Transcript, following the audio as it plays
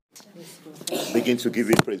Begin to give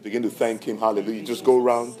him praise. Begin to thank him. Hallelujah. Just go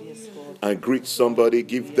around and greet somebody.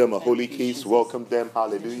 Give them a holy kiss. Welcome them.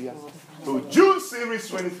 Hallelujah. To June series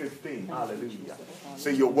 2015. Hallelujah.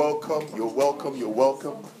 Say you're welcome. You're welcome. You're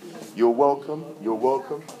welcome. You're welcome. You're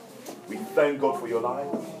welcome. We thank God for your life.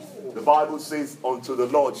 The Bible says, unto the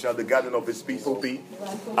Lord shall the gathering of his people be.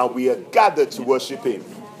 And we are gathered to worship him.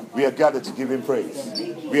 We are gathered to give him praise.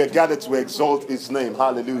 We are gathered to exalt his name.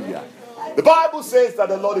 Hallelujah. The Bible says that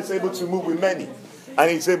the Lord is able to move with many.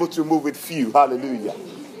 And he's able to move with few. Hallelujah.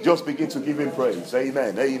 Just begin to give him praise.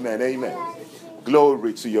 Amen. Amen. Amen.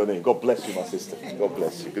 Glory to your name. God bless you, my sister. God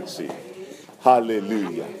bless you. Good to see you.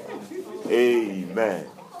 Hallelujah. Amen.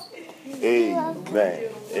 Amen.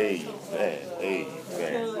 Amen.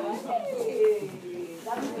 Amen.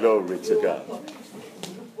 Glory to God.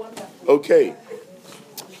 Okay.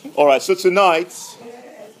 All right. So tonight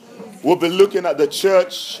we'll be looking at the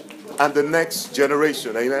church and the next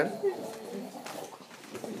generation. Amen.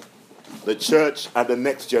 The church and the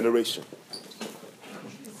next generation.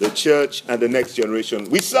 The church and the next generation.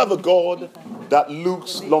 We serve a God that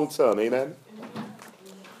looks long term. Amen.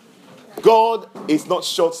 God is not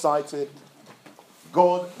short-sighted.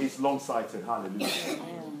 God is long-sighted. Hallelujah.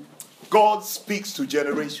 God speaks to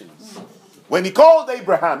generations. When he called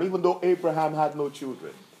Abraham, even though Abraham had no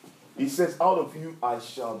children, he says, out of you I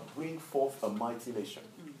shall bring forth a mighty nation.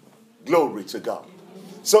 Glory to God.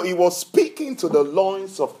 So he was speaking to the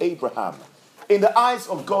loins of Abraham. In the eyes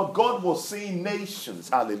of God, God was seeing nations.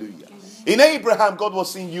 Hallelujah. In Abraham, God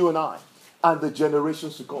was seeing you and I and the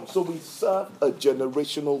generations to come. So we serve a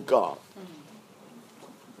generational God.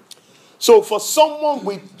 So for someone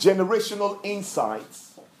with generational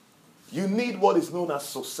insights, you need what is known as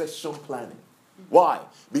succession planning. Why?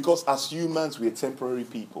 Because as humans, we are temporary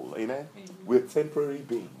people. Amen? We're temporary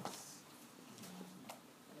beings.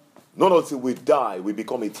 Not until we die, we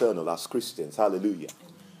become eternal as Christians. Hallelujah.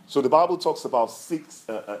 So the Bible talks about 3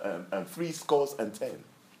 scores and 10.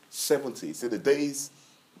 70. So the days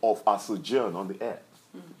of our sojourn on the earth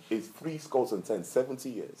is 3 scores and 10. 70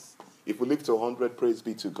 years. If we live to 100, praise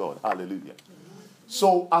be to God. Hallelujah.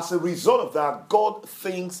 So as a result of that, God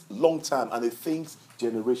thinks long term and he thinks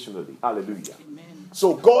generationally. Hallelujah. Amen.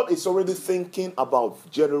 So God is already thinking about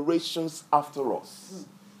generations after us.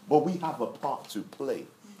 But we have a part to play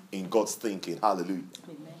in God's thinking. Hallelujah.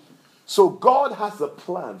 Amen. So God has a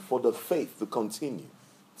plan for the faith to continue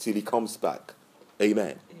till he comes back.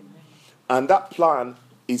 Amen. Amen. And that plan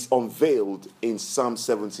is unveiled in Psalm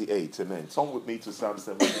 78. Amen. Turn with me to Psalm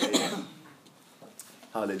 78.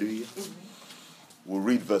 Hallelujah. Amen. We'll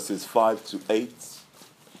read verses 5 to 8.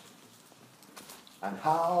 And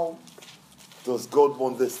how does God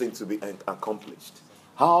want this thing to be accomplished?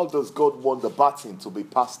 How does God want the baton to be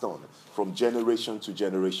passed on from generation to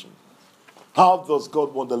generation? How does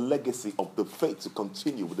God want the legacy of the faith to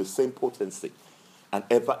continue with the same potency and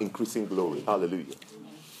ever-increasing glory? Hallelujah.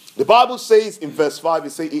 The Bible says in verse 5, it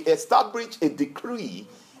says, he established a decree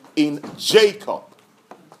in Jacob.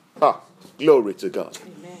 Glory to God.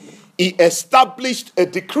 Amen. He established a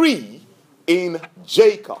decree in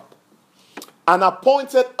Jacob and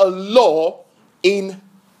appointed a law in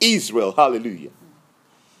Israel. Hallelujah.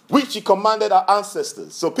 Which he commanded our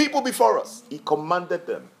ancestors. So people before us, he commanded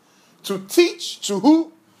them to teach to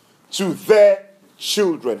who? To their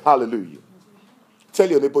children. Hallelujah. Tell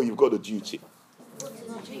your neighbor you've got a duty.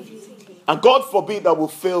 And God forbid that will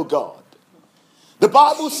fail God. The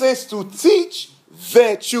Bible says to teach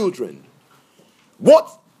their children. What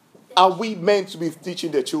are we meant to be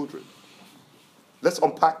teaching their children? Let's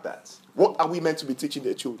unpack that. What are we meant to be teaching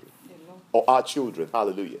their children? Or our children?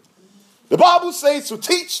 Hallelujah. The Bible says to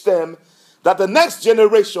teach them that the next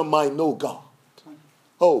generation might know God.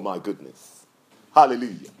 Oh my goodness.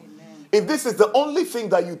 Hallelujah. Amen. If this is the only thing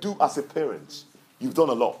that you do as a parent, you've done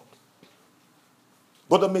a lot.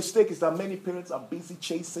 But the mistake is that many parents are busy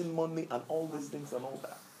chasing money and all these things and all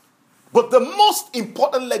that. But the most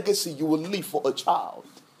important legacy you will leave for a child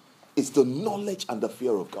is the knowledge and the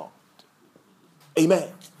fear of God. Amen.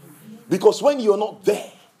 Because when you're not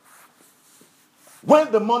there,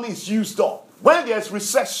 when the money is used up, when there's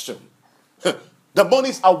recession, the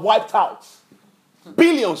monies are wiped out.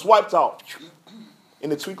 Billions wiped out in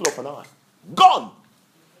the twinkle of an eye. Gone.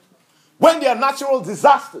 When there are natural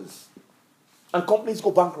disasters and companies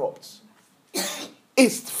go bankrupt,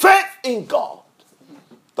 it's faith in God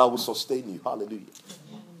that will sustain you. Hallelujah.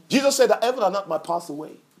 Jesus said that heaven and earth might pass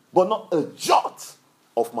away, but not a jot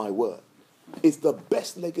of my word. It's the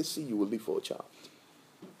best legacy you will leave for a child.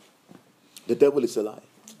 The devil is a lie.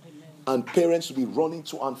 Amen. And parents will be running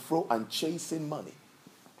to and fro and chasing money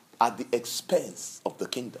at the expense of the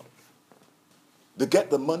kingdom. They get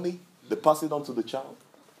the money They pass it on to the child.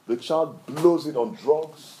 The child blows it on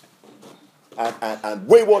drugs and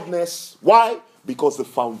waywardness. Why? Because the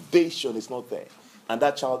foundation is not there. And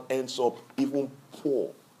that child ends up even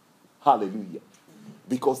poor. Hallelujah.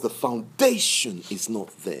 Because the foundation is not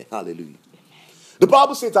there. Hallelujah. The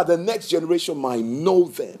Bible says that the next generation might know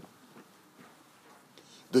them,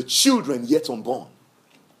 the children yet unborn,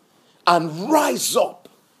 and rise up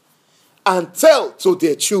and tell to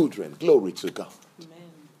their children, glory to God. Amen.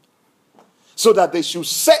 So that they should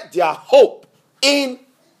set their hope in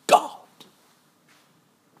God.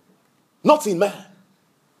 Not in man.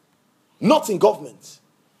 Not in government.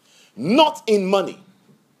 Not in money.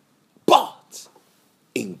 But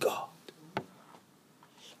in God.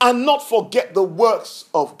 And not forget the works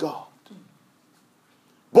of God.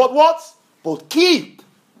 But what? But keep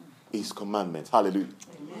his commandments. Hallelujah.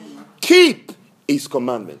 Amen. Keep his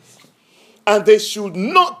commandments. And they should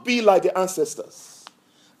not be like the ancestors,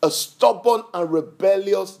 a stubborn and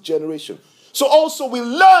rebellious generation. So also we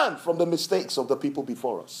learn from the mistakes of the people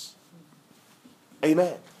before us.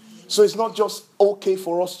 Amen. So it's not just okay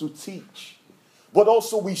for us to teach, but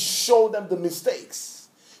also we show them the mistakes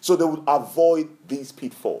so they will avoid these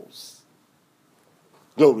pitfalls.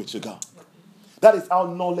 Glory to God. That is how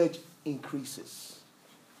knowledge increases.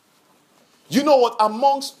 You know what?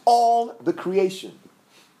 Amongst all the creation,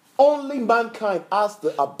 only mankind has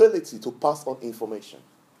the ability to pass on information.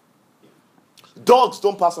 Dogs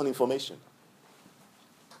don't pass on information.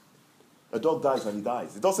 A dog dies and he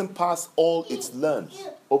dies. It doesn't pass all it's learned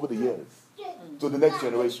over the years to the next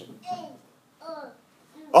generation.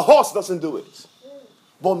 A horse doesn't do it.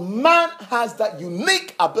 But man has that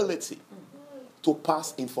unique ability to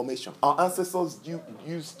pass information. Our ancestors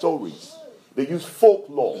use stories. They use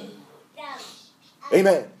folklore.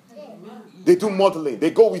 Amen. They do modeling.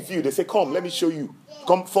 They go with you. They say, come, let me show you.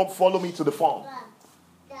 Come, follow me to the farm.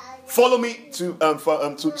 Follow me to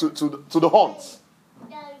the hunt.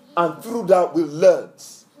 And through that we learned.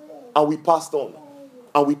 And we passed on.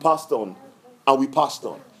 And we passed on. And we passed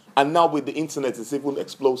on. And now with the internet, it's even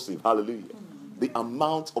explosive. Hallelujah. The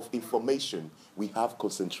amount of information we have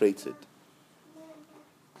concentrated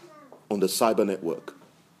on the cyber network.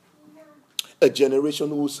 A generation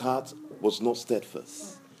whose heart was not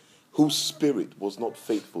steadfast, whose spirit was not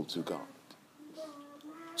faithful to God.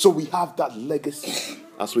 So we have that legacy,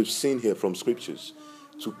 as we've seen here from scriptures,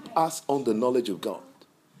 to pass on the knowledge of God,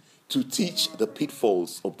 to teach the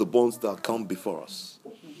pitfalls of the ones that come before us,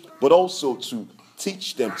 but also to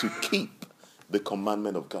teach them to keep the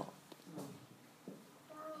commandment of God.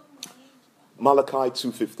 Malachi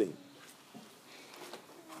 2:15.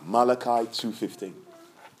 Malachi 2:15.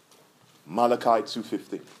 Malachi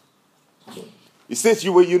 2:15. It says,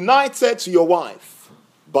 you were united to your wife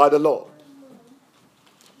by the Lord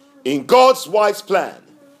in God's wise plan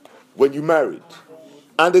when you married,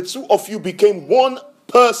 and the two of you became one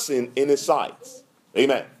person in his sight.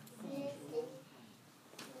 Amen.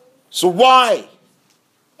 So why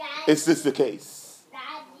is this the case?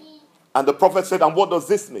 And the prophet said, and what does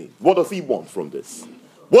this mean? What does he want from this?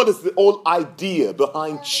 What is the whole idea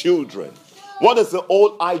behind children? What is the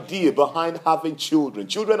whole idea behind having children?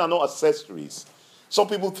 Children are not accessories. Some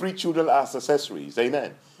people treat children as accessories.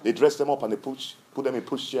 Amen. They dress them up and they put them in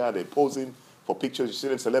pushchair. They pose in for pictures. You see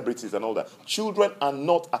them, celebrities and all that. Children are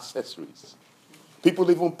not accessories.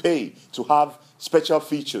 People even pay to have special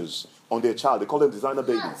features on their child. They call them designer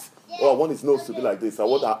babies. Oh, I want his nose to be like this. I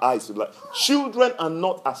want our eyes to be like. Children are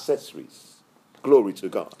not accessories. Glory to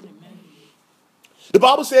God. Amen. The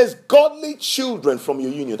Bible says, godly children from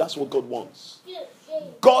your union. That's what God wants.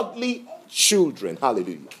 Godly children.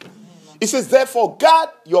 Hallelujah. It says, therefore, guard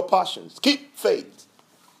your passions. Keep faith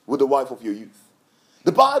with the wife of your youth.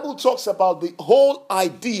 The Bible talks about the whole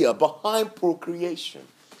idea behind procreation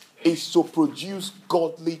is to produce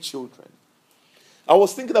godly children. I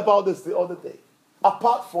was thinking about this the other day.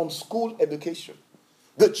 Apart from school education,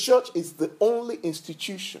 the church is the only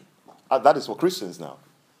institution, and that is for Christians now,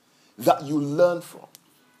 that you learn from.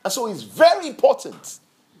 And so it's very important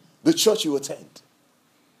the church you attend.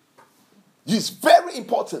 It's very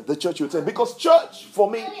important the church you attend, because church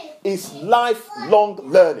for me is lifelong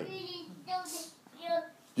learning.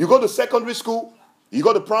 You go to secondary school, you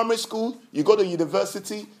go to primary school, you go to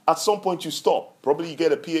university, at some point you stop. Probably you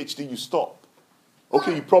get a PhD, you stop.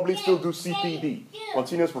 Okay, you probably still do CPD,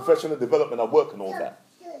 continuous professional development and work and all that.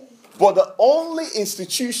 But the only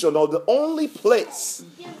institution or the only place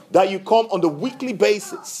that you come on the weekly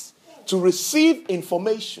basis to receive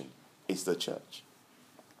information is the church.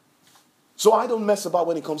 So I don't mess about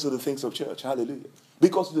when it comes to the things of church. Hallelujah.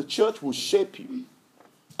 Because the church will shape you.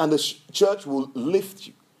 And the church will lift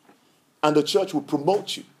you. And the church will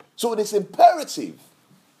promote you. So it is imperative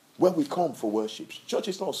when we come for worship. Church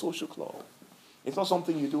is not a social club. It's not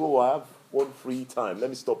something you do, I have one free time,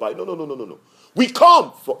 let me stop by. No. We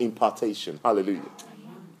come for impartation. Hallelujah.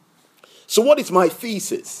 So what is my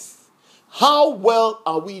thesis? How well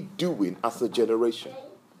are we doing as a generation?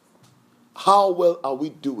 How well are we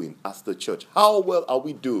doing as the church? How well are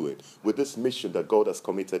we doing with this mission that God has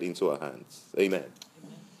committed into our hands? Amen.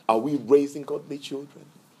 Are we raising godly children?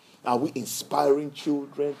 Are we inspiring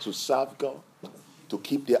children to serve God? To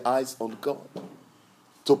keep their eyes on God?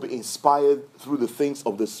 To be inspired through the things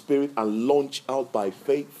of the Spirit and launch out by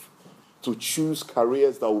faith? To choose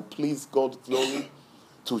careers that will please God's glory?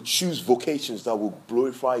 To choose vocations that will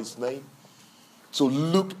glorify His name? To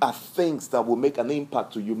look at things that will make an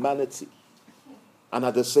impact to humanity? And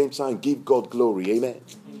at the same time, give God glory. Amen.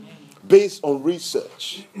 Based on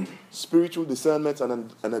research, spiritual discernment,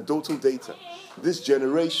 and anecdotal data, this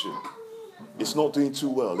generation is not doing too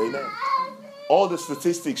well. Amen. All the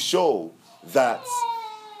statistics show that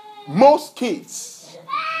most kids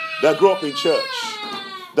that grow up in church,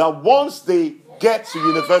 that once they get to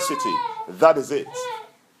university, that is it.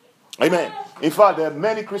 Amen. In fact, there are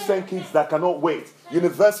many Christian kids that cannot wait.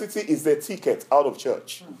 University is their ticket out of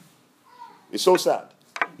church. It's so sad.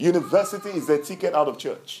 University is their ticket out of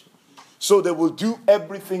church. So they will do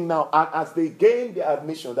everything now. And as they gain their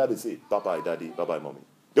admission, that is it. Bye-bye, daddy. Bye-bye, mommy.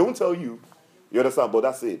 They won't tell you. You understand? But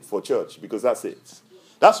that's it for church, because that's it.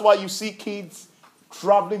 That's why you see kids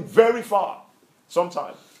traveling very far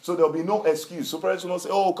sometimes. So there'll be no excuse. So parents will not say,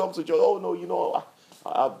 oh, come to church. Oh, no,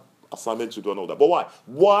 I have assignment to do and all that. But why?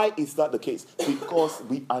 Why is that the case? Because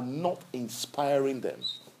we are not inspiring them.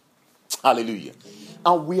 Hallelujah.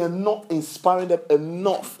 And we are not inspiring them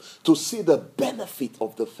enough to see the benefit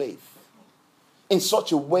of the faith in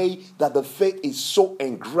such a way that the faith is so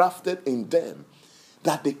engrafted in them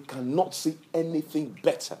that they cannot see anything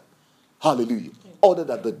better. Hallelujah. Other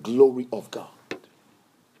than the glory of God.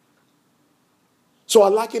 So I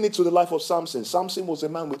liken it to the life of Samson. Samson was a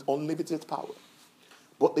man with unlimited power.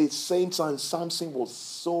 But at the same time, Samson was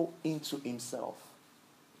so into himself.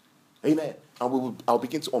 Amen. And I'll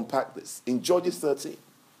begin to unpack this. In Judges 13,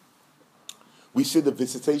 we see the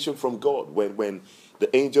visitation from God when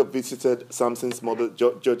the angel visited Samson's mother.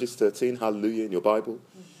 Judges 13, hallelujah, in your Bible.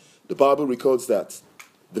 The Bible records that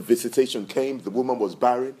the visitation came. The woman was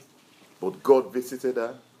barren, but God visited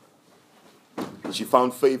her. She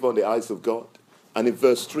found favor in the eyes of God. And in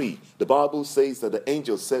verse 3, the Bible says that the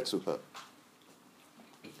angel said to her,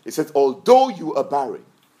 it said, although you are barren,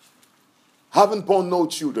 having borne no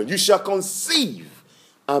children, you shall conceive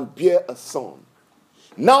and bear a son.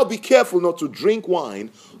 Now be careful not to drink wine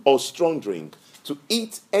or strong drink, to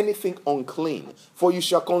eat anything unclean, for you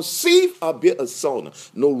shall conceive and bear a son.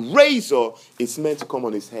 No razor is meant to come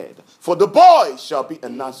on his head, for the boy shall be a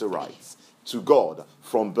Nazarite to God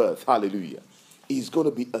from birth. Hallelujah. He's going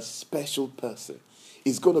to be a special person.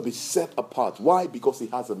 He's going to be set apart. Why? Because he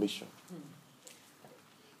has a mission.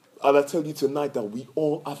 And I tell you tonight that we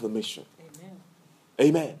all have a mission.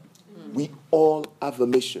 Amen. We all have a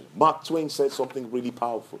mission. Mark Twain said something really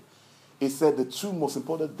powerful. He said the two most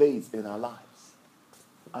important days in our lives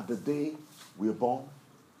are the day we are born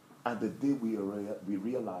and the day we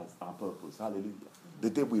realize our purpose. Hallelujah. The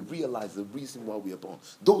day we realize the reason why we are born.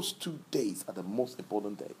 Those 2 days are the most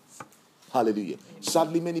important days. Hallelujah.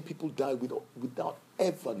 Sadly, many people die without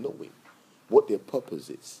ever knowing what their purpose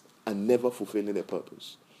is and never fulfilling their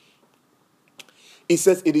purpose. It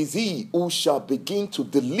says, it is he who shall begin to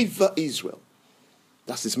deliver Israel.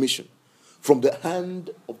 That's his mission. From the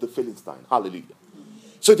hand of the Philistine. Hallelujah.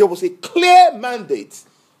 So there was a clear mandate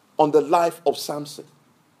on the life of Samson.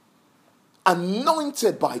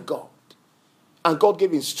 Anointed by God. And God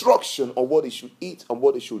gave instruction on what he should eat and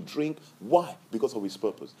what he should drink. Why? Because of his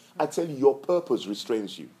purpose. I tell you, your purpose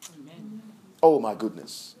restrains you. Amen. Oh my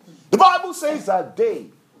goodness. The Bible says that they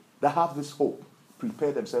that have this hope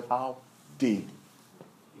prepare themselves how? Daily.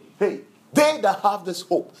 Hey, they that have this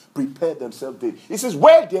hope prepare themselves daily. It says,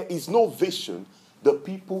 where there is no vision, the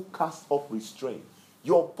people cast off restraint.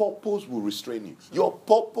 Your purpose will restrain you. Your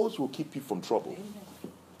purpose will keep you from trouble.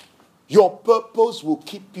 Your purpose will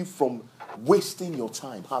keep you from wasting your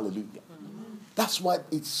time. Hallelujah. That's why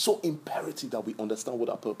it's so imperative that we understand what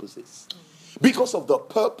our purpose is. Because of the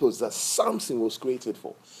purpose that Samson was created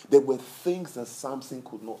for, there were things that Samson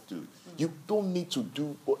could not do. You don't need to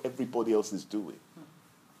do what everybody else is doing.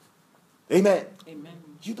 Amen. Amen.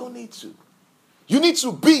 You don't need to. You need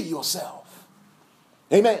to be yourself.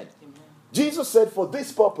 Amen. Amen. Jesus said, for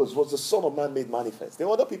this purpose was the Son of Man made manifest. There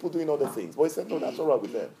were other people doing other things. But he said, no, that's all right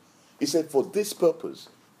with them. He said, for this purpose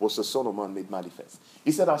was the Son of Man made manifest.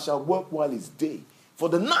 He said, I shall work while it's day, For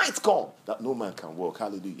the night come that no man can walk.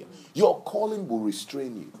 Hallelujah. Your calling will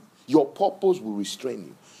restrain you. Your purpose will restrain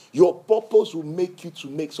you. Your purpose will make you to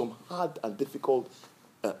make some hard and difficult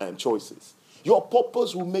choices. Your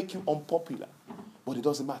purpose will make you unpopular. But it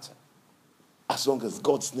doesn't matter. As long as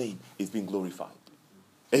God's name is being glorified.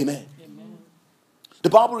 Amen. Amen. The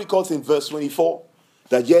Bible records in verse 24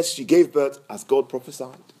 that yes, she gave birth as God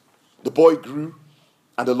prophesied. The boy grew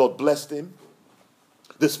and the Lord blessed him.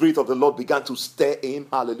 The Spirit of the Lord began to stir him.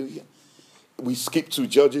 Hallelujah. We skip to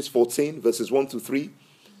Judges 14 verses 1 to 3.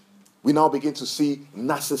 We now begin to see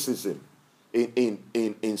narcissism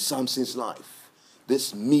in Samson's life.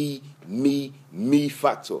 This me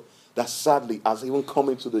factor that sadly has even come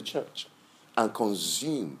into the church and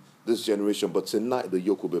consumed this generation. But tonight the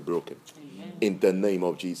yoke will be broken. Amen. In the name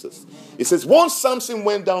of Jesus. Amen. It says, once Samson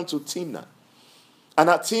went down to Timnah,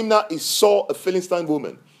 and at Timnah he saw a Philistine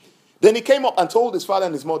woman. Then he came up and told his father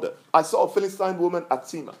and his mother, I saw a Philistine woman at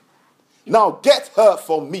Timnah. Now get her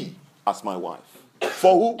for me as my wife.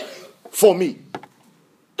 For who? For me.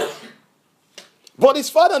 But his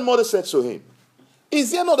father and mother said to him, is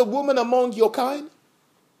there not a woman among your kind?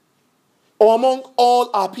 Or among all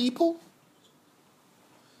our people?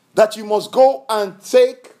 That you must go and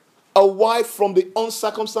take a wife from the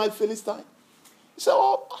uncircumcised Philistine? He said,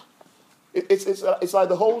 oh, it's like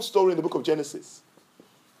the whole story in the book of Genesis.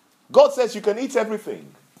 God says you can eat everything.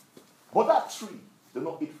 But that tree, do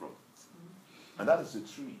not eat from it. And that is the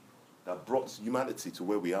tree that brought humanity to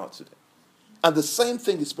where we are today. And the same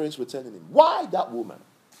thing his parents were telling him. Why that woman?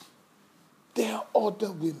 There are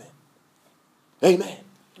other women. Amen.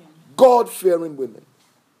 God-fearing women.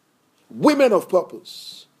 Women of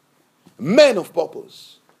purpose. Men of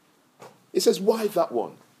purpose. He says, why that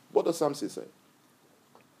one? What does Samson say?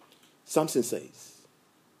 Samson says,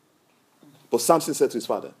 but Samson said to his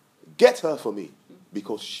father, get her for me,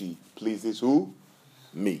 because she pleases who?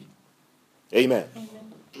 Me. Amen.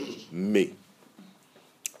 Amen. Me.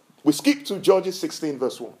 We skip to Judges 16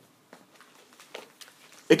 verse 1.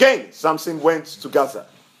 Again, Samson went to Gaza.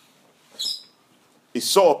 He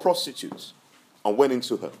saw a prostitute and went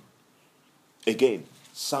into her. Again,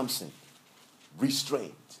 Samson,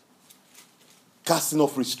 restrained. Casting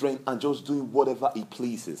off restraint and just doing whatever he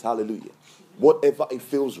pleases. Hallelujah. Whatever it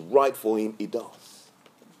feels right for him, he does.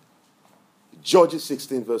 Judges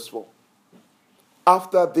 16 verse 4.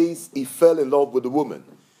 After this, he fell in love with a woman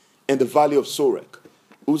in the valley of Sorek,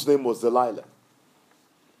 whose name was Delilah.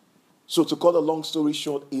 So to cut a long story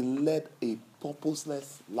short, he led a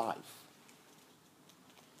purposeless life.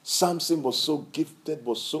 Samson was so gifted,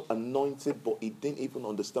 was so anointed, but he didn't even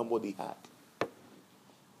understand what he had.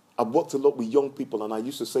 I've worked a lot with young people, and I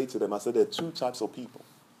used to say to them, I said, there are two types of people.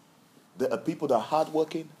 There are people that are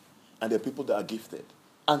hardworking, and there are people that are gifted.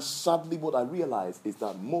 And sadly, what I realize is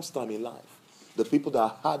that most time in life, the people that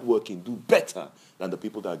are hardworking do better than the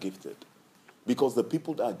people that are gifted. Because the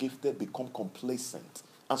people that are gifted become complacent.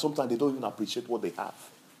 And sometimes they don't even appreciate what they have.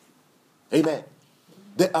 Amen.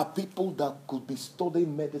 There are people that could be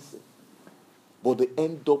studying medicine, but they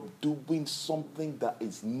end up doing something that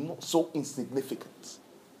is not so insignificant.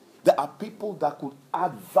 There are people that could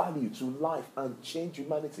add value to life and change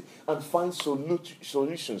humanity and find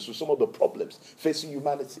solutions to some of the problems facing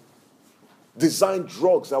humanity. Design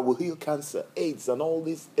drugs that will heal cancer, AIDS, and all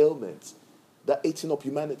these ailments that are eating up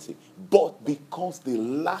humanity. But because they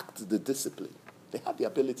lacked the discipline, they had the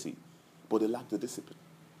ability, but they lacked the discipline.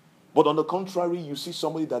 But on the contrary, you see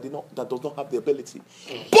somebody that does not have the ability,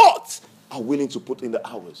 but are willing to put in the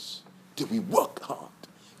hours. They will work hard.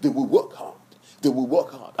 They will work hard. They will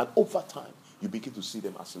work hard. And over time, you begin to see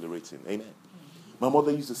them accelerating. Amen. My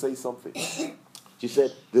mother used to say something. She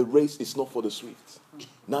said, the race is not for the swift.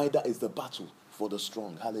 Neither is the battle for the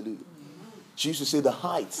strong. Hallelujah. She used to say the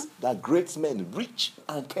heights that great men reached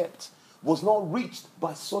and kept was not reached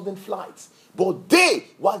by sudden flights. But they,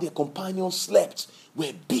 while their companions slept,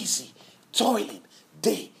 were busy, toiling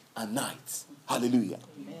day and night. Hallelujah.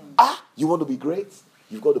 Amen. You want to be great?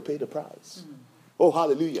 You've got to pay the price. Oh,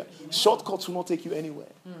 hallelujah. Amen. Shortcuts will not take you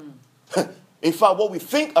anywhere. In fact, what we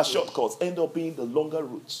think are shortcuts end up being the longer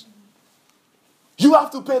routes. You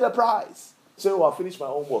have to pay the price. Say, oh, I finished my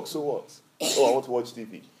homework. So what? Oh, I want to watch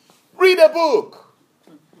TV. Read a book.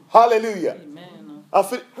 Hallelujah. Amen.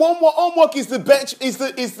 One more homework is the bench, is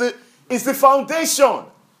the foundation.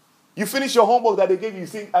 You finish your homework that they gave you, you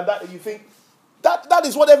think that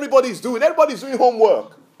is what everybody is doing. Everybody's doing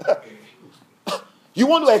homework. You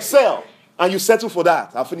want to excel, and you settle for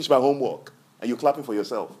that. I finished my homework, and you're clapping for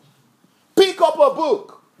yourself. Pick up a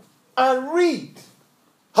book and read.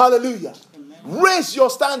 Hallelujah. Amen. Raise your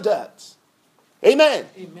standards. Amen.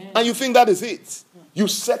 Amen. And you think that is it. You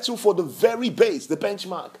settle for the very base, the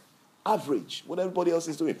benchmark, average, what everybody else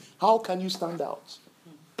is doing. How can you stand out?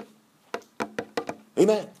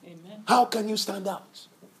 Amen. Amen. How can you stand out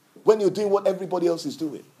when you're doing what everybody else is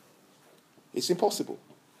doing? It's impossible.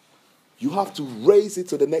 You have to raise it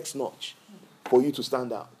to the next notch for you to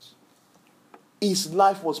stand out. His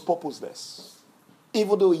life was purposeless,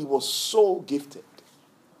 even though he was so gifted.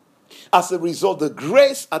 As a result, the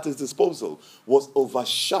grace at his disposal was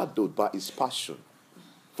overshadowed by his passion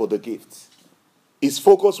for the gift. His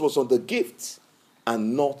focus was on the gift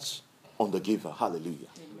and not on the giver. Hallelujah.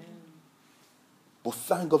 Amen. But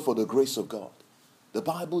thank God for the grace of God. The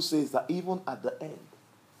Bible says that even at the end,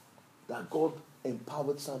 that God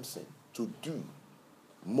empowered Samson to do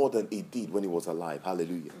more than he did when he was alive.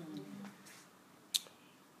 Hallelujah.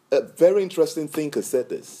 A very interesting thinker said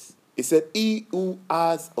this. He said, he who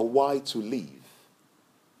has a why to live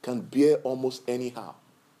can bear almost anyhow.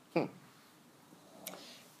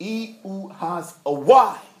 He who has a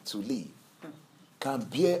why to live can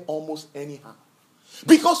bear almost anyhow.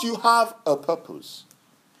 Because you have a purpose.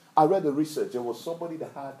 I read the research. There was somebody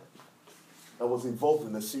that was involved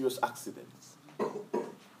in a serious accident.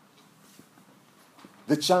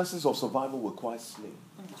 The chances of survival were quite slim.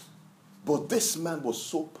 But this man was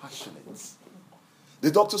so passionate. The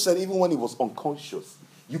doctor said even when he was unconscious,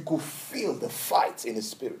 you could feel the fight in his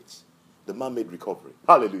spirit. The man made recovery.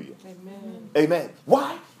 Hallelujah. Amen. Amen.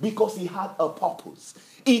 Why? Because he had a purpose.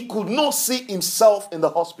 He could not see himself in the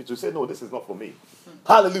hospital. He said, no, this is not for me.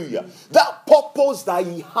 Hallelujah. That purpose that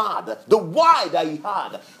he had, the why that he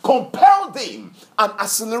had, compelled him and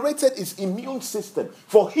accelerated his immune system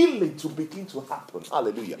for healing to begin to happen.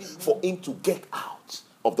 Hallelujah. Amen. For him to get out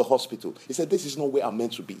of the hospital. He said, this is not where I'm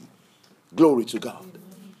meant to be. Glory to God.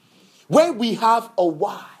 Amen. When we have a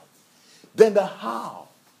why, then the how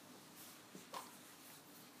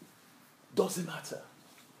doesn't matter.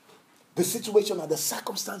 The situation and the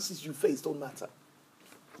circumstances you face don't matter.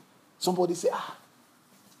 Somebody say,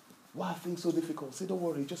 why are things so difficult? Say, don't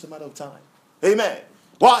worry, it's just a matter of time. Amen.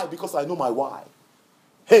 Why? Because I know my why.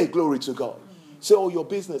 Hey, glory to God. Say, oh, your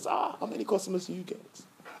business. How many customers do you get?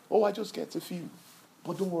 Oh, I just get a few.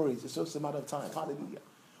 But don't worry, it's just a matter of time. Hallelujah.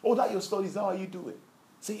 Oh, that your studies, how are you doing?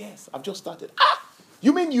 Say, yes, I've just started.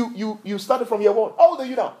 You mean you started from year one? How old are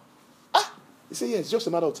you now? You say, yes, it's just a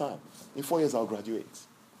matter of time. In 4 years, I'll graduate.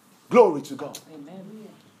 Glory to God. Amen.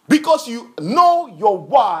 Because you know your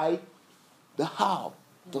why, the how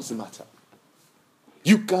doesn't matter.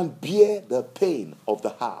 You can bear the pain of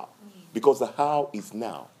the how because the how is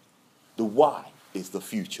now. The why is the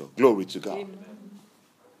future. Glory to God. Amen.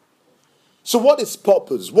 So what is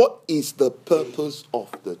purpose? What is the purpose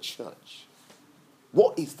of the church?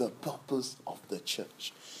 What is the purpose of the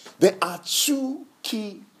church? There are two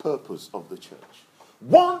key purposes of the church.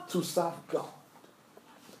 One, to serve God,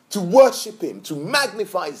 to worship him, to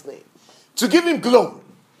magnify his name, to give him glory.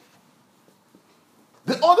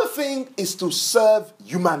 The other thing is to serve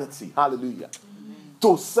humanity. Hallelujah. Amen.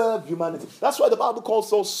 To serve humanity. That's why the Bible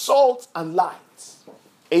calls us salt and light.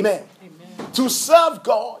 Amen. Amen. To serve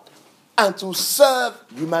God and to serve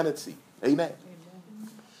humanity. Amen. Amen.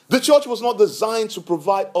 The church was not designed to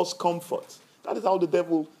provide us comfort. That is how the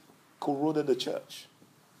devil corroded the church.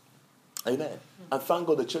 Amen. And thank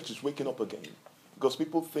God the church is waking up again. Because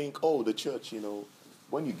people think, oh, the church,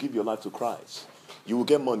 when you give your life to Christ, you will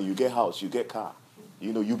get money, you get house, you get car.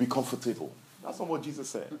 You'll be comfortable. That's not what Jesus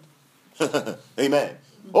said. Amen.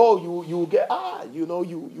 Oh, you get,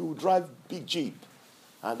 you drive big Jeep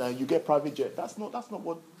and you get private jet. That's not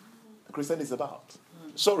what Christianity is about.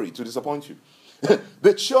 Sorry to disappoint you.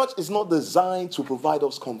 The church is not designed to provide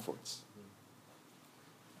us comfort.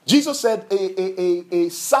 Jesus said a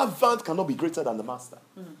servant cannot be greater than the master.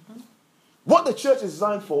 Mm-hmm. What the church is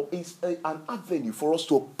designed for is an avenue for us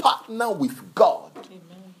to partner with God.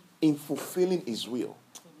 Amen. In fulfilling his will.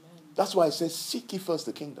 Amen. That's why it says, seek ye first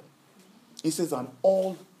the kingdom. He says, and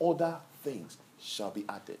all other things shall be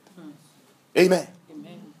added. Amen.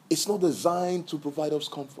 Amen. It's not designed to provide us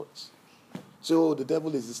comfort. So, the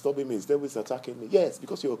devil is disturbing me, the devil is attacking me. Yes,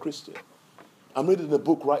 because you're a Christian. I'm reading a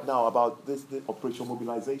book right now about the Operation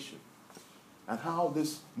Mobilization and how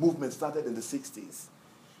this movement started in the 60s.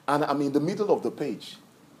 And I'm in the middle of the page,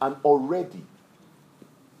 and already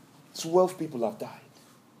 12 people have died.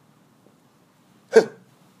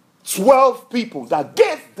 12 people that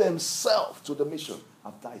gave themselves to the mission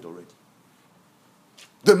have died already.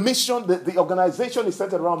 The mission, the organization is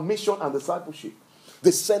centered around mission and discipleship.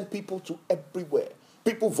 They send people to everywhere.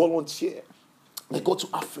 People volunteer. They go to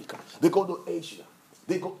Africa. They go to Asia.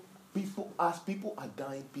 As people are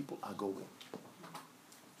dying, people are going.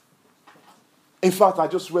 In fact, I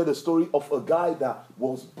just read a story of a guy that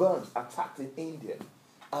was burnt, attacked in India,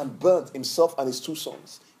 and burnt himself and his 2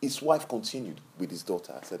 sons. His wife continued with his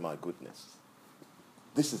daughter. I said, my goodness.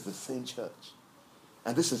 This is the same church.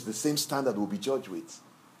 And this is the same standard we'll be judged with.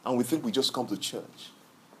 And we think we just come to church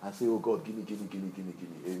and say, oh God, give me.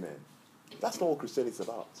 Amen. That's not what Christianity is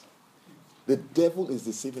about. The devil is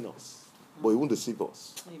deceiving us, but he won't deceive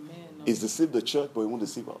us. Amen. He's deceived the church, but he won't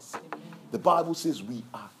deceive us. Amen. The Bible says we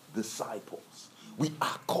are disciples. We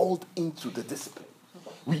are called into the discipline.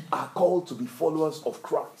 We are called to be followers of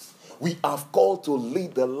Christ. We are called to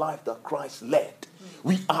lead the life that Christ led.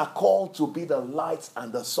 We are called to be the lights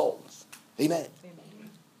and the salt. Amen. Amen.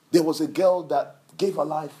 There was a girl that gave her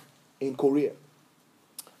life in Korea,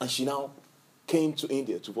 and she now came to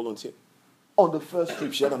India to volunteer. On the first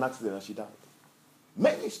trip, she had an accident and she died.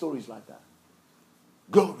 Many stories like that.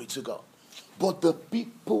 Glory to God. But the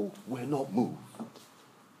people were not moved.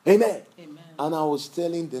 Amen. Amen. And I was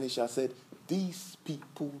telling Denisha, I said, these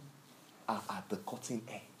people are at the cutting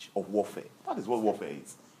edge of warfare. That is what warfare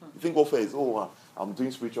is. You think warfare is, I'm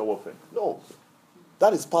doing spiritual warfare. No.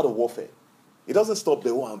 That is part of warfare. It doesn't stop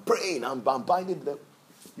there. I'm praying, I'm binding the devil.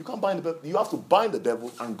 You can't bind the devil. You have to bind the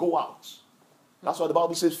devil and go out. That's why the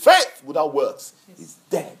Bible says faith without works is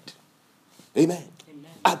dead. Amen.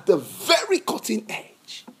 Amen. At the very cutting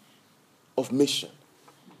edge of mission.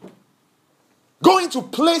 Going to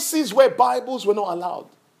places where Bibles were not allowed.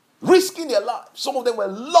 Risking their lives. Some of them were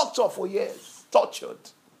locked up for years. Tortured.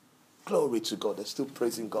 Glory to God. They're still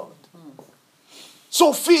praising God.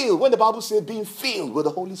 So filled, when the Bible says being filled with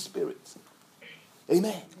the Holy Spirit.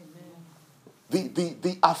 Amen.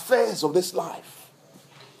 The affairs of this life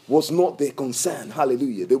was not their concern.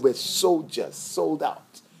 Hallelujah. They were soldiers, sold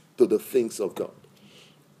out to the things of God.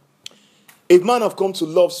 If man have come to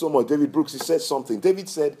love so much, David Brooks, he said something. David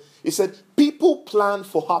said, people plan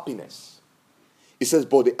for happiness. He says,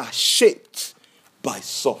 but they are shaped by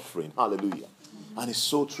suffering. Hallelujah. And it's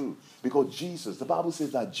so true. Because Jesus, the Bible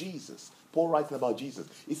says that Jesus, Paul writing about Jesus,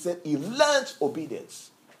 he said he learned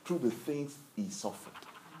obedience through the things he suffered.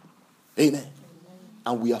 Amen.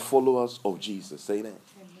 And we are followers of Jesus. Amen.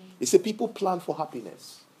 He said people plan for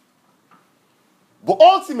happiness. But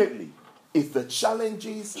ultimately, it's the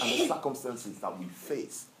challenges and the circumstances that we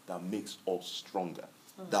face that makes us stronger.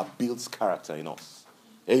 That builds character in us.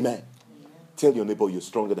 Amen. Tell your neighbor you're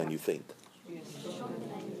stronger than you think.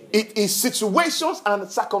 It is situations and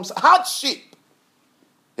circumstances, hardship.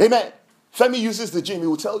 Amen. Femi uses the gym, he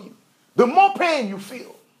will tell you. The more pain you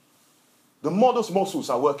feel, the more those muscles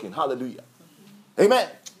are working. Hallelujah. Amen.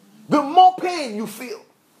 The more pain you feel,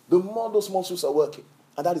 the more those muscles are working.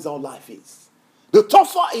 And that is how life is. The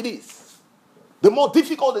tougher it is, the more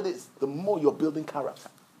difficult it is, the more you're building character.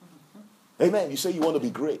 Amen. You say you want to be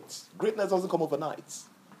great. Greatness doesn't come overnight.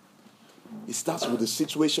 It starts with the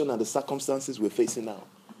situation and the circumstances we're facing now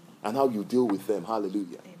and how you deal with them.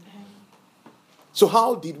 Hallelujah. Amen. So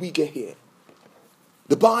how did we get here?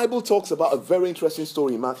 The Bible talks about a very interesting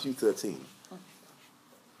story in Matthew 13.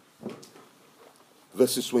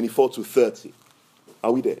 Verses 24 to 30.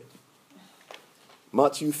 Are we there?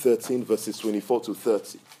 Matthew 13, verses 24 to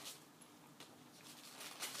 30.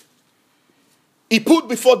 He put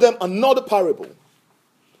before them another parable.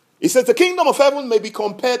 He says, the kingdom of heaven may be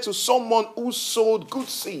compared to someone who sowed good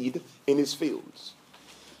seed in his fields.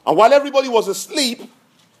 And while everybody was asleep,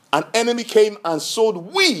 an enemy came and sowed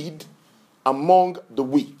weed among the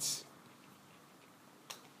wheat.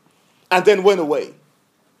 And then went away.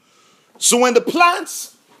 So when the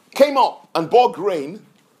plants came up and bore grain,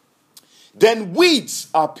 then weeds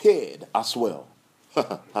appeared as well.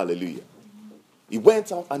 Hallelujah. He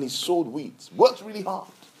went out and he sowed weeds. Worked really hard.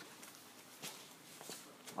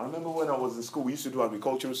 I remember when I was in school, we used to do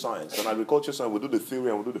agricultural science. And agricultural science, we do the theory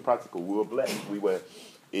and we do the practical. We were blessed. We were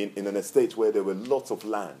in an estate where there were lots of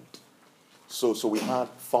land. So we had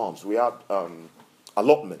farms. We had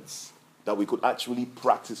allotments that we could actually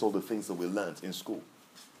practice all the things that we learned in school.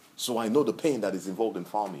 So I know the pain that is involved in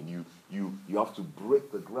farming. You have to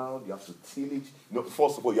break the ground. You have to tillage.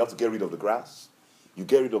 First of all, you have to get rid of the grass. You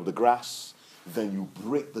get rid of the grass. Then you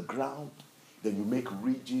break the ground. Then you make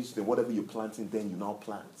ridges. Then whatever you're planting, then you now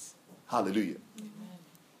plant. Hallelujah. Amen.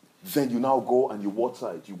 Then you now go and you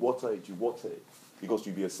water it. You water it. You water it. Because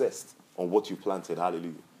you'll be assessed on what you planted. Hallelujah.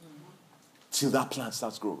 Amen. Till that plant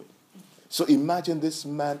starts growing. So imagine this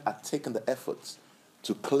man had taken the effort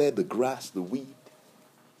to clear the grass, the weed,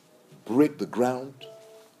 break the ground,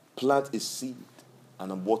 plant a seed,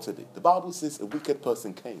 and then watered it. The Bible says a wicked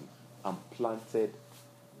person came and planted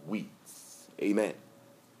weeds. Amen.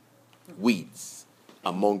 Weeds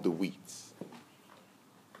among the weeds.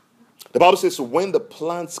 The Bible says, so when the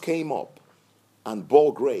plants came up and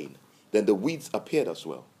bore grain, then the weeds appeared as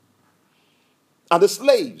well. And the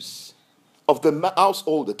slaves of the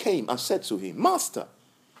householder came and said to him, Master,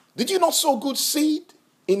 did you not sow good seed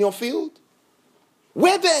in your field?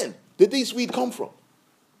 Where then did this weed come from?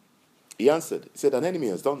 He answered, he said, an enemy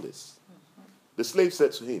has done this. The slave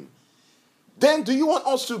said to him, then do you want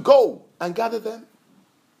us to go and gather them?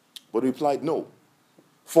 But he replied, no.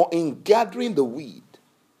 For in gathering the weed,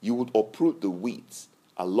 you would uproot the weeds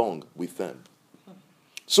along with them.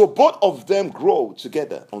 So both of them grow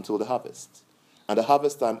together until the harvest. And the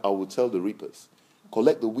harvest time I will tell the reapers,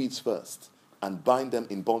 collect the weeds first and bind them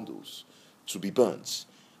in bundles to be burnt,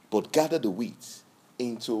 but gather the weeds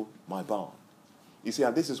into my barn. You see,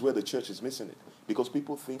 and this is where the church is missing it. Because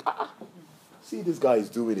people think, see, this guy is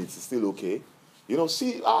doing it, it's still okay. You know,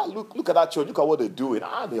 see, look at that church, look at what they're doing.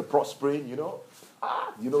 They're prospering, you know.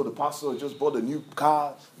 The pastor just bought a new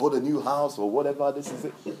car, bought a new house, or whatever, this is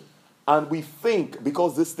it. And we think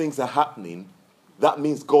because these things are happening, that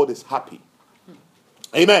means God is happy.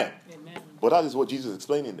 Amen. Amen. But that is what Jesus is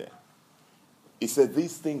explaining there. He said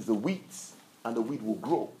these things, the weeds and the weed will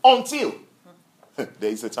grow until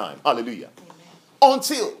there is a time. Hallelujah. Amen.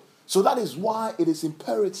 Until. So that is why it is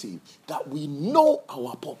imperative that we know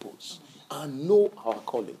our purpose and know our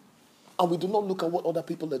calling. And we do not look at what other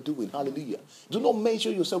people are doing. Hallelujah. Do not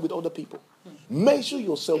measure yourself with other people. Measure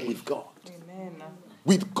yourself with God. Amen.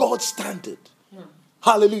 With God's standard.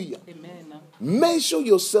 Hallelujah. Amen. Measure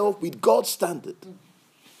yourself with God's standard.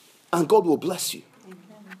 And God will bless you. Amen.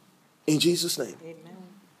 In Jesus' name. Amen.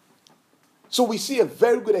 So we see a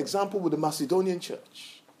very good example with the Macedonian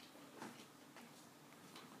church.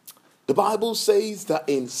 The Bible says that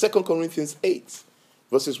in 2 Corinthians 8,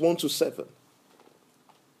 verses 1 to 7.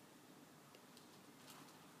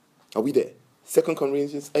 Are we there? 2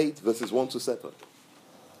 Corinthians 8, verses 1 to 7.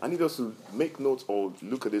 I need us to make notes or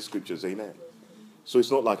look at these scriptures. Amen. So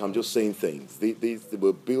it's not like I'm just saying things. They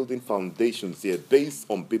were building foundations here based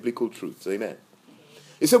on biblical truths. Amen.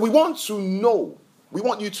 He said, we want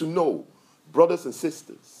you to know, brothers and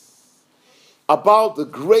sisters, about the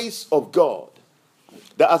grace of God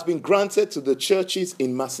that has been granted to the churches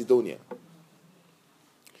in Macedonia.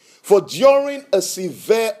 For during a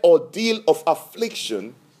severe ordeal of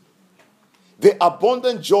affliction, the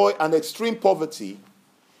abundant joy and extreme poverty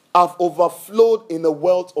have overflowed in a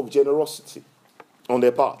wealth of generosity on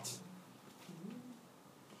their part.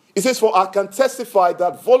 It says, for I can testify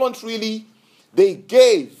that voluntarily they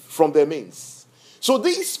gave from their means. So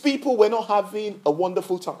these people were not having a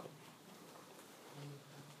wonderful time.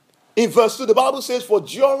 In verse 2, the Bible says, for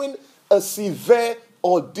during a severe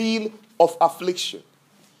ordeal of affliction.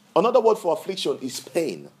 Another word for affliction is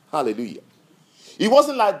pain. Hallelujah. It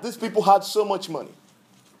wasn't like these people had so much money.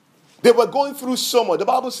 They were going through so much. The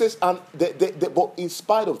Bible says, but in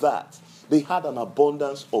spite of that, they had an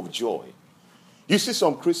abundance of joy. You see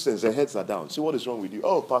some Christians, their heads are down. See, what is wrong with you?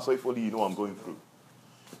 Oh, Pastor, if only you know what I'm going through.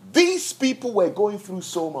 These people were going through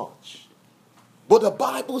so much. But the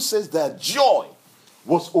Bible says that joy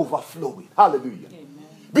was overflowing. Hallelujah. Amen.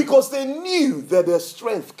 Because they knew that their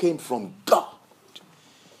strength came from God.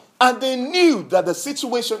 And they knew that the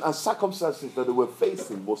situation and circumstances that they were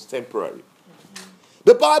facing was temporary.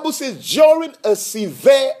 The Bible says during a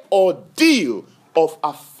severe ordeal of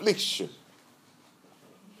affliction,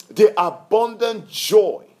 the abundant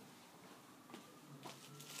joy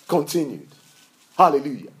continued.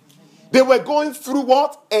 Hallelujah. They were going through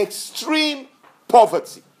what? Extreme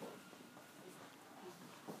poverty.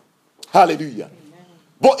 Hallelujah. Amen.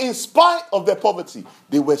 But in spite of their poverty,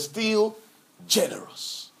 they were still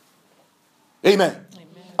generous. Amen. Amen.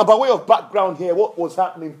 And by way of background here, what was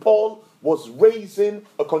happening? Paul was raising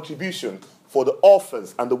a contribution for the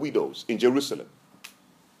orphans and the widows in Jerusalem.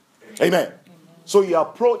 Amen. Amen. So he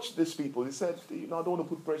approached these people. He said, I don't want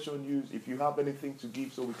to put pressure on you. If you have anything to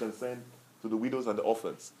give so we can send to the widows and the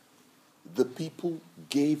orphans. The people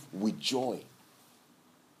gave with joy,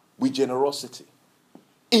 with generosity,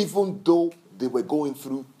 even though they were going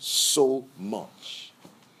through so much.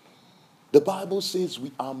 The Bible says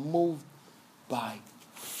we are moved by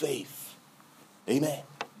faith. Amen.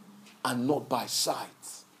 And not by sight.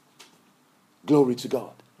 Glory to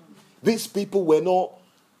God. These people were not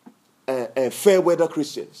fair weather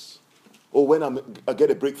Christians. Or when I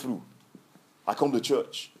get a breakthrough, I come to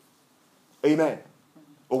church. Amen.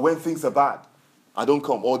 Or when things are bad, I don't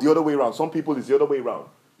come. Or the other way around. Some people is the other way around.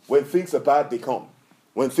 When things are bad, they come.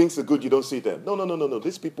 When things are good, you don't see them. No.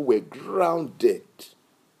 These people were grounded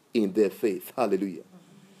in their faith. Hallelujah.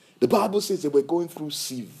 The Bible says they were going through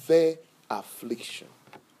severe affliction.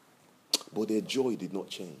 But their joy did not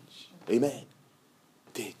change. Amen.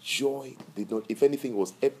 Their joy did not, if anything,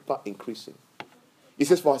 was ever increasing. It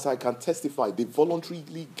says, for as I can testify, they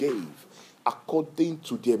voluntarily gave according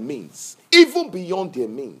to their means, even beyond their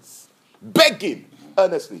means, begging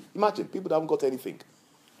earnestly. Imagine, people that haven't got anything.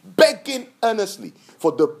 Begging earnestly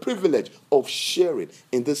for the privilege of sharing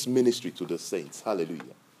in this ministry to the saints.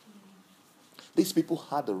 Hallelujah. These people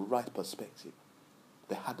had the right perspective.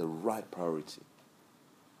 They had the right priority.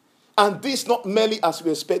 And this not merely as we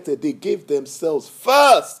expected, they gave themselves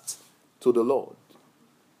first to the Lord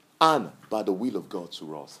and by the will of God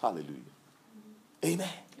to us. Hallelujah. Amen.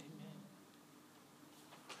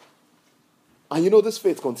 And you know this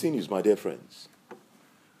faith continues, my dear friends.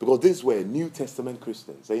 Because these were New Testament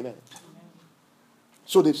Christians. Amen.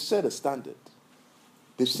 So they've set a standard.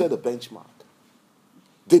 They've set a benchmark.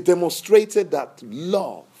 They demonstrated that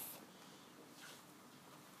love,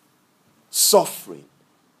 suffering,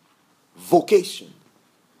 vocation,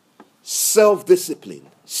 self-discipline,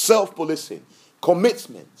 self-policing,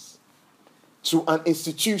 commitments to an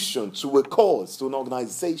institution, to a cause, to an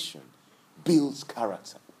organization, builds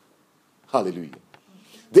character. Hallelujah.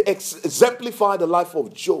 They exemplify the life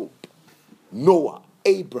of Job, Noah,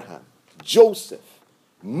 Abraham, Joseph,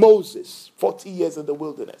 Moses, 40 years in the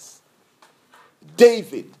wilderness.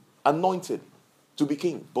 David, anointed to be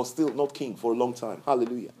king, but still not king for a long time.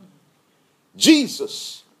 Hallelujah.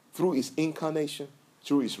 Jesus, through his incarnation,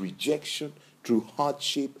 through his rejection, through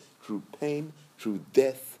hardship, through pain, through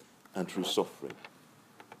death, and through suffering.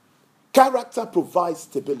 Character provides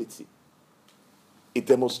stability. It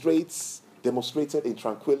demonstrated in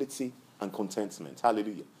tranquility and contentment.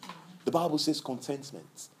 Hallelujah. The Bible says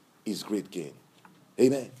contentment is great gain.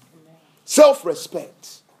 Amen.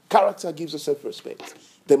 Self-respect. Character gives us self-respect.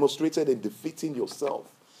 Demonstrated in defeating yourself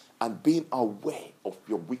and being aware of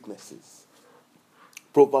your weaknesses.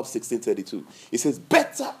 Proverbs 16:32. It says,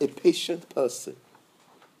 better a patient person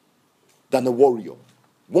than a warrior.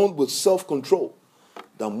 One with self-control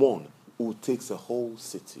than one who takes a whole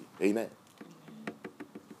city. Amen.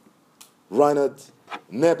 Reinhard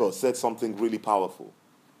Niebuhr said something really powerful.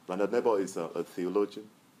 Reinhard Niebuhr is a theologian.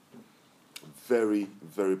 Very,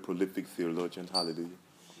 very prolific theologian. Hallelujah.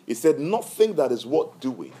 He said, nothing that is worth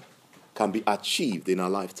doing can be achieved in our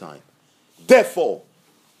lifetime. Therefore,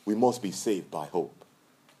 we must be saved by hope.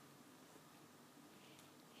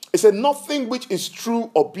 He said, nothing which is true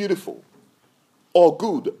or beautiful or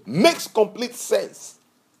good makes complete sense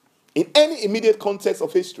in any immediate context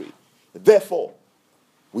of history. Therefore,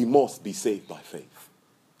 we must be saved by faith.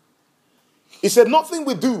 He said, nothing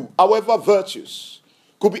we do, however virtuous,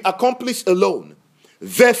 could be accomplished alone.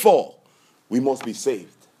 Therefore, we must be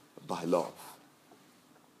saved by love.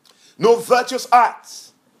 No virtuous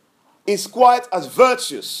act is quite as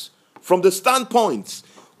virtuous from the standpoint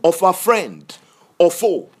of our friend or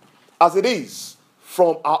foe as it is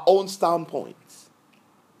from our own standpoint.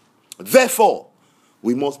 Therefore,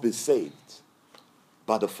 we must be saved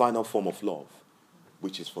by the final form of love,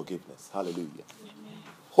 which is forgiveness. Hallelujah. Amen.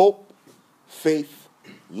 Hope, faith,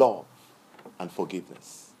 love, and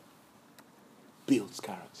forgiveness builds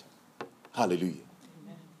character. Hallelujah.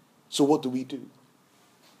 Amen. So what do we do?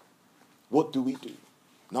 What do we do?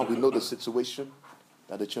 Now we know the situation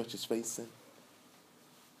that the church is facing.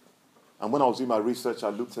 And when I was doing my research, I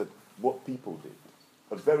looked at what people did.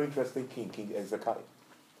 A very interesting king, King Hezekiah.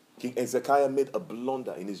 King Hezekiah made a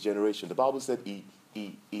blunder in his generation. The Bible said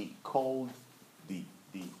he called the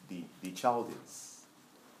Chaldeans,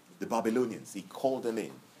 the Babylonians, he called them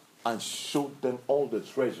in and showed them all the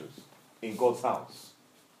treasures in God's house.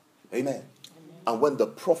 Amen. Amen. And when the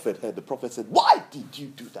prophet heard, the prophet said, why did you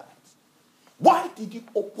do that? Why did you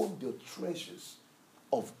open the treasures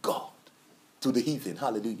of God to the heathen?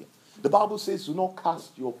 Hallelujah. The Bible says, do not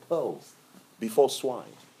cast your pearls before swine.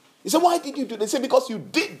 He said, why did you do that? He said, because you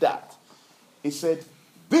did that. He said,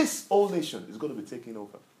 this whole nation is going to be taken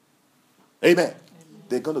over. Amen. Amen.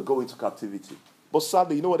 They're going to go into captivity. But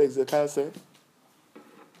sadly, you know what Hezekiah said?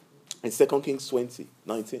 In 2 Kings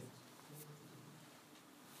 20:19.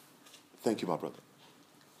 Thank you, my brother.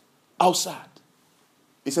 How sad.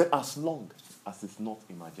 He said, as long as it's not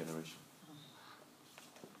in my generation.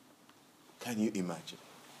 Can you imagine?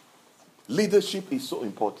 Leadership is so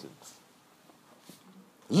important.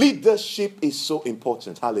 Leadership is so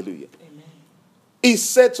important. Hallelujah. Amen. He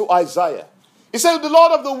said to Isaiah, he said, the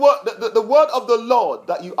Lord of the word of the Lord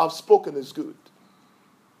that you have spoken is good.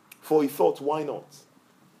 For he thought, why not?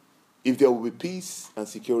 If there will be peace and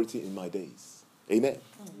security in my days. Amen.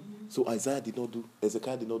 Mm-hmm. So Hezekiah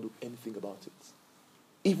did not do anything about it.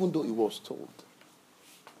 Even though he was told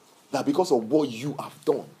that because of what you have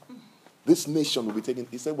done, this nation will be taken.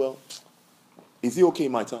 He said, well, is it okay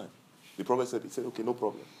in my time? The prophet said, okay, no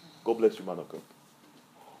problem. God bless you, man of God.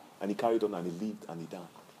 And he carried on and he lived and he died.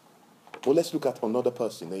 But let's look at another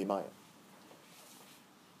person, Nehemiah.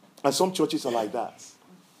 And some churches are like that.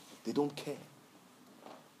 They don't care.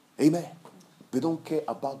 Amen. They don't care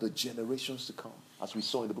about the generations to come, as we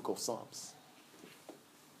saw in the book of Psalms.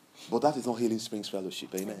 But that is not Healing Springs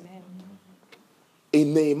Fellowship. Amen. Amen.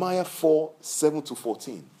 In Nehemiah 4, 7 to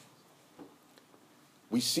 14,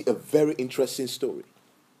 we see a very interesting story.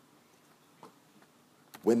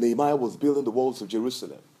 When Nehemiah was building the walls of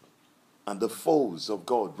Jerusalem, and the foes of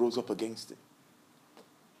God rose up against him.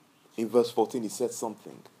 In verse 14, he said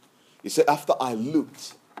something. He said, after I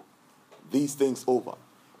looked these things over,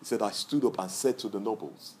 he said, I stood up and said to the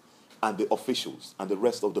nobles and the officials and the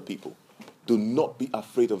rest of the people, do not be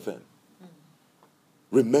afraid of them.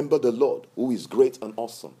 Remember the Lord, who is great and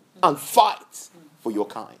awesome, and fight for your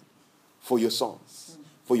kind, for your sons,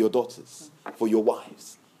 for your daughters, for your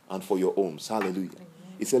wives, and for your homes. Hallelujah.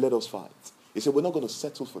 He said, let us fight. He said, we're not going to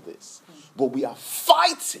settle for this, but we are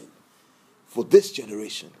fighting for this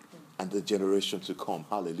generation and the generation to come.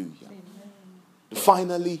 Hallelujah. Amen.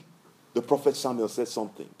 Finally, the prophet Samuel said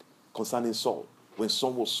something concerning Saul. When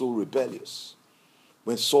Saul was so rebellious,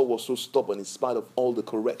 when Saul was so stubborn, in spite of all the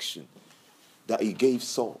correction that he gave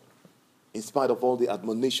Saul, in spite of all the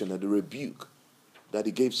admonition and the rebuke that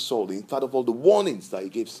he gave Saul, in spite of all the warnings that he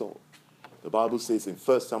gave Saul, the Bible says in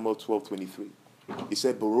 1 Samuel 12:23, he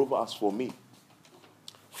said, moreover, as for me,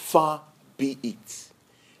 far be it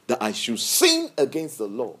that I should sin against the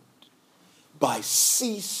Lord by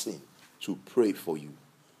ceasing to pray for you.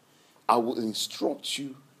 I will instruct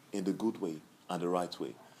you in the good way and the right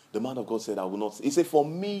way. The man of God said, I will not. He said, for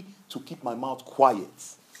me to keep my mouth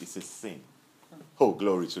quiet is a sin. Oh,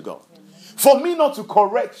 glory to God. Amen. For me not to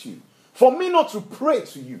correct you, for me not to pray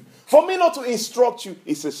to you, for me not to instruct you,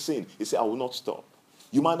 it's a sin. He said, I will not stop.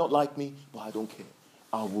 You might not like me, but I don't care.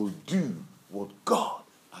 I will do what God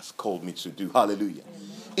has called me to do. Hallelujah. Amen.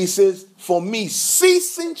 He says, for me,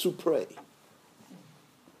 ceasing to pray,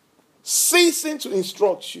 ceasing to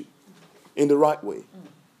instruct you in the right way,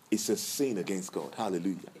 it's a sin against God.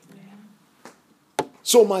 Hallelujah. Amen.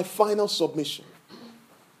 So my final submission,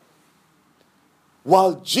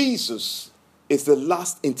 while Jesus is the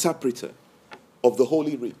last interpreter of the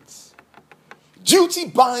Holy Writ, duty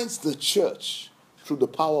binds the church through the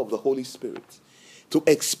power of the Holy Spirit to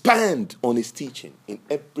expand on his teaching in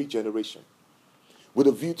every generation with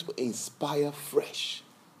a view to inspire fresh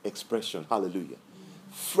expression. Hallelujah.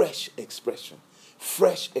 Fresh expression.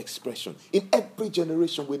 Fresh expression. In every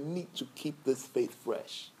generation, we need to keep this faith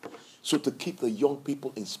fresh. So to keep the young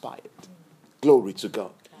people inspired. Glory to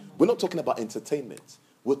God. We're not talking about entertainment.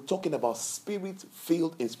 We're talking about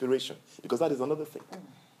spirit-filled inspiration. Because that is another thing.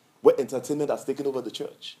 Where entertainment has taken over the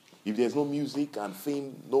church. If there's no music and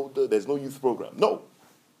film, there's no youth program. No.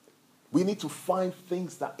 We need to find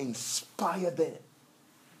things that inspire them.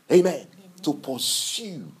 Amen. Amen. To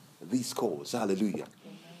pursue these cause. Hallelujah. Amen.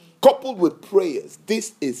 Coupled with prayers,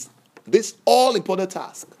 this all-important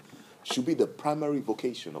task should be the primary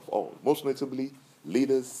vocation of all. Most notably,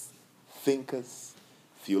 leaders, thinkers,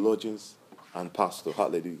 theologians, and pastors.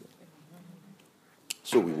 Hallelujah. Amen.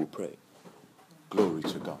 So we will pray. Glory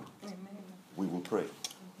to God. Amen. We will pray.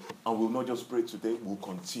 And we'll not just pray today, we'll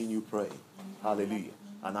continue praying. Hallelujah.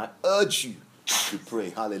 And I urge you to pray.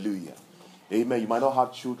 Hallelujah. Amen. You might not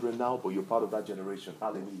have children now, but you're part of that generation.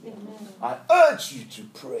 Hallelujah. Amen. I urge you to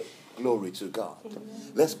pray. Glory to God. Amen.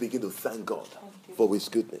 Let's begin to thank God for his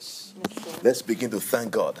goodness. Let's begin to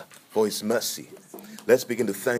thank God for his mercy. Let's begin to thank